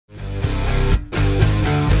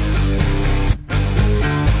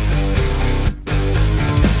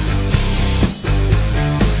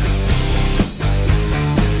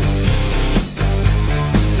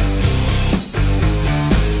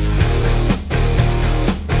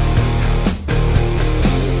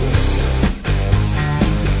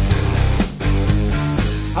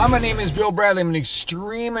Hi, my name is Bill Bradley. I'm an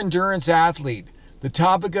extreme endurance athlete. The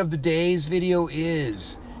topic of the day's video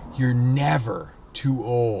is you're never too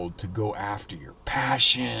old to go after your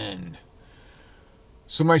passion.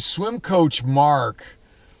 So my swim coach, Mark,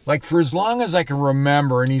 like for as long as I can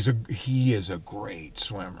remember, and he is a great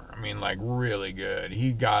swimmer. I mean, like really good.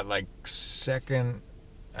 He got like second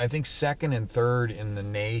and third in the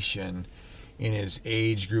nation in his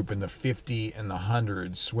age group in the 50 and the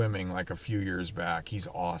 100 swimming like a few years back. He's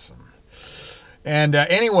awesome. And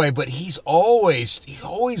anyway, but he always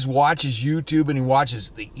watches YouTube, and he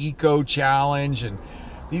watches the Eco Challenge, and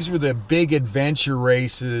these were the big adventure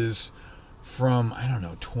races from, I don't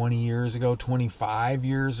know, 20 years ago, 25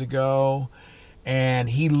 years ago. And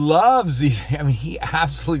he loves these. I mean, he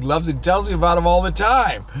absolutely loves it. He tells me about them all the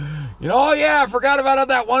time. You know, oh yeah, I forgot about how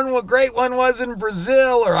that one great one was in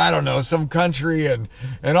Brazil, or I don't know, some country, and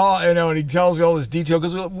all, you know, and he tells me all this detail,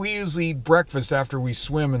 because we usually eat breakfast after we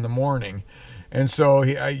swim in the morning. And so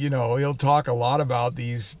he'll talk a lot about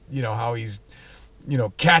these, you know, how he's, you know,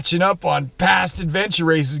 catching up on past adventure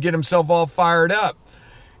races, get himself all fired up.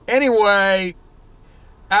 Anyway,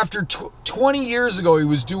 after 20 years ago, he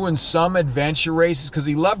was doing some adventure races because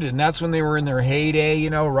he loved it, and that's when they were in their heyday, you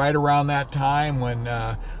know, right around that time when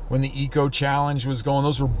the Eco Challenge was going.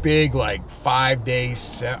 Those were big, like 5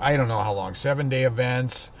 days, I don't know how long, 7-day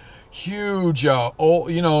events, huge. You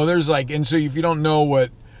know, there's like, and so if you don't know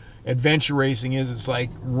what adventure racing is, it's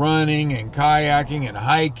like running and kayaking and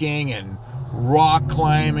hiking and rock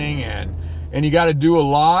climbing, and you got to do a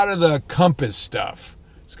lot of the compass stuff.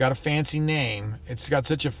 It's got a fancy name. It's got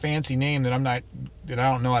such a fancy name that I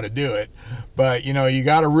don't know how to do it. But, you know, you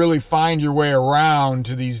got to really find your way around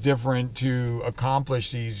to these different, to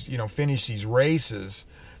accomplish these, you know, finish these races,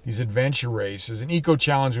 these adventure races. And Eco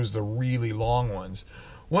Challenge was the really long ones.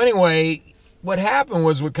 Well, anyway, what happened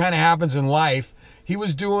was what kind of happens in life. He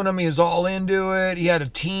was doing them. He was all into it. He had a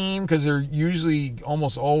team, because they're usually,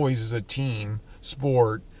 almost always is a team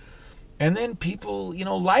sport. And then people, you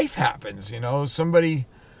know, life happens, you know, somebody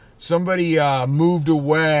moved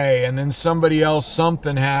away, and then somebody else,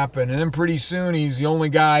 something happened, and then pretty soon he's the only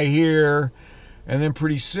guy here, and then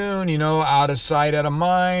pretty soon, you know, out of sight, out of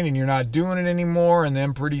mind, and you're not doing it anymore, and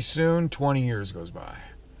then pretty soon 20 years goes by.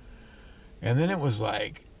 And then it was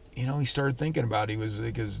like, you know, he started thinking about it. He was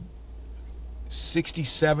like, his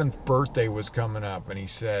 67th birthday was coming up, and he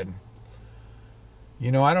said,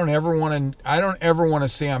 you know, I don't ever want to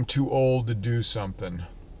say I'm too old to do something.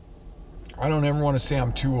 I don't ever want to say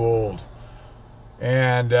I'm too old.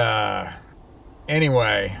 And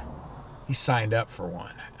anyway, he signed up for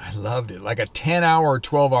one. I loved it. Like a 10-hour or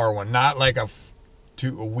 12-hour one, not like a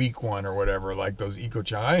week one or whatever, like those Eco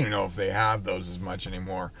Challenge. I don't even know if they have those as much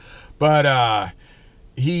anymore. But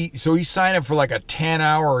he signed up for like a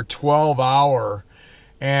 10-hour or 12-hour,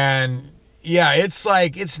 and yeah, it's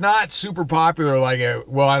like, it's not super popular like it,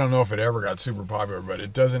 well, I don't know if it ever got super popular, but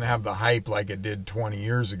it doesn't have the hype like it did 20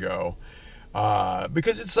 years ago.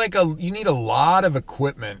 Because it's like you need a lot of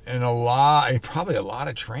equipment and probably a lot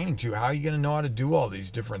of training too. How are you going to know how to do all these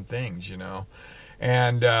different things, you know?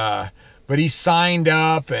 And, but he signed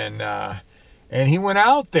up, and he went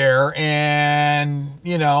out there, and,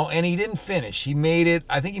 you know, and he didn't finish.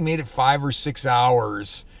 I think he made it 5 or 6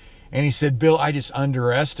 hours. And he said, Bill, I just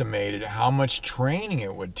underestimated how much training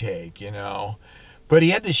it would take, you know. But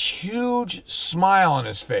he had this huge smile on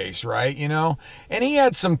his face, right, you know. And he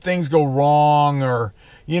had some things go wrong, or,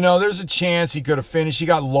 you know, there's a chance he could have finished. He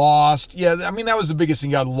got lost. Yeah, I mean, that was the biggest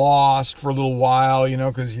thing. He got lost for a little while, you know,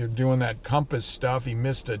 because you're doing that compass stuff. He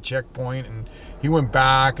missed a checkpoint, and he went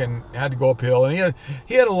back and had to go uphill. And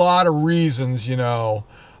he had a lot of reasons, you know,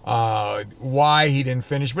 why he didn't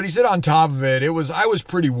finish. But he said on top of it, I was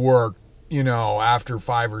pretty worked, you know, after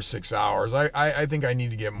 5 or 6 hours. I think I need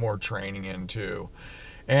to get more training in too.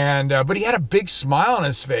 And but he had a big smile on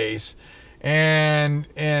his face, and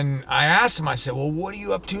I asked him, I said, well, what are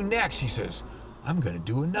you up to next? He says, I'm going to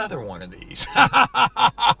do another one of these.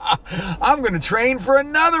 I'm going to train for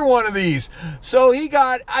another one of these. So he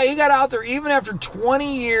got out there even after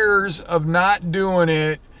 20 years of not doing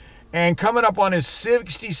it, and coming up on his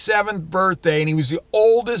 67th birthday, and he was the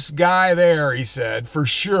oldest guy there, he said, for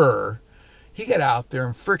sure. He got out there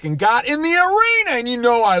and freaking got in the arena. And you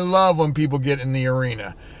know I love when people get in the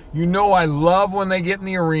arena. You know I love when they get in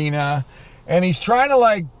the arena. And he's trying to,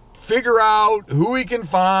 like, figure out who he can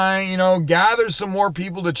find, you know, gather some more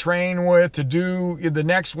people to train with, to do the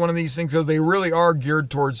next one of these things, because they really are geared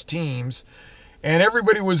towards teams. And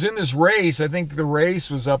everybody was in this race. I think the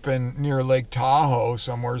race was up near Lake Tahoe,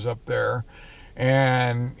 somewhere's up there.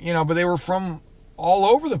 And, you know, but they were from all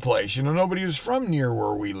over the place. You know, nobody was from near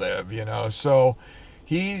where we live, you know. So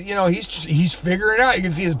he's figuring it out. You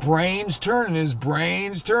can see his brain's turning,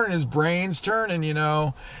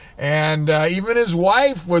 And even his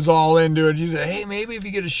wife was all into it. She said, hey, maybe if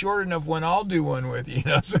you get a short enough one, I'll do one with you.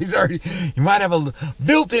 So you might have a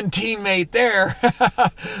built-in teammate there.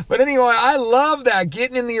 But anyway, I love that,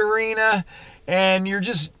 getting in the arena. And you're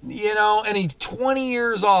just, and he's 20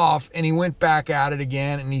 years off, and he went back at it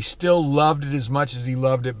again, and he still loved it as much as he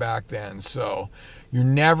loved it back then. So you're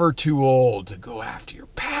never too old to go after your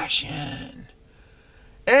passion.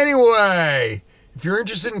 Anyway, if you're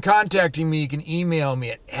interested in contacting me, you can email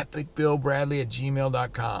me at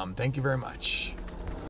epicbillbradley@gmail.com. Thank you very much.